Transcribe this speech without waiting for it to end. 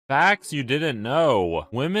Facts you didn't know.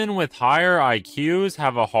 Women with higher IQs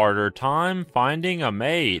have a harder time finding a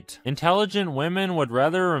mate. Intelligent women would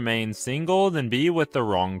rather remain single than be with the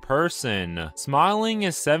wrong person. Smiling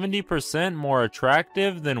is 70% more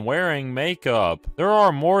attractive than wearing makeup. There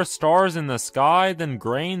are more stars in the sky than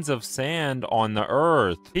grains of sand on the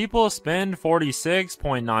earth. People spend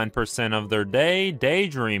 46.9% of their day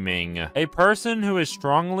daydreaming. A person who is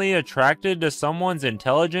strongly attracted to someone's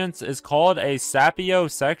intelligence is called a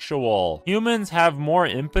sapiosexual. Humans have more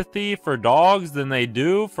empathy for dogs than they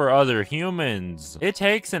do for other humans. It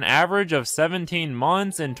takes an average of 17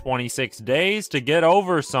 months and 26 days to get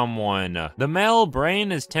over someone. The male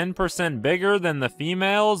brain is 10% bigger than the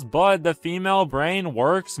female's, but the female brain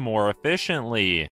works more efficiently.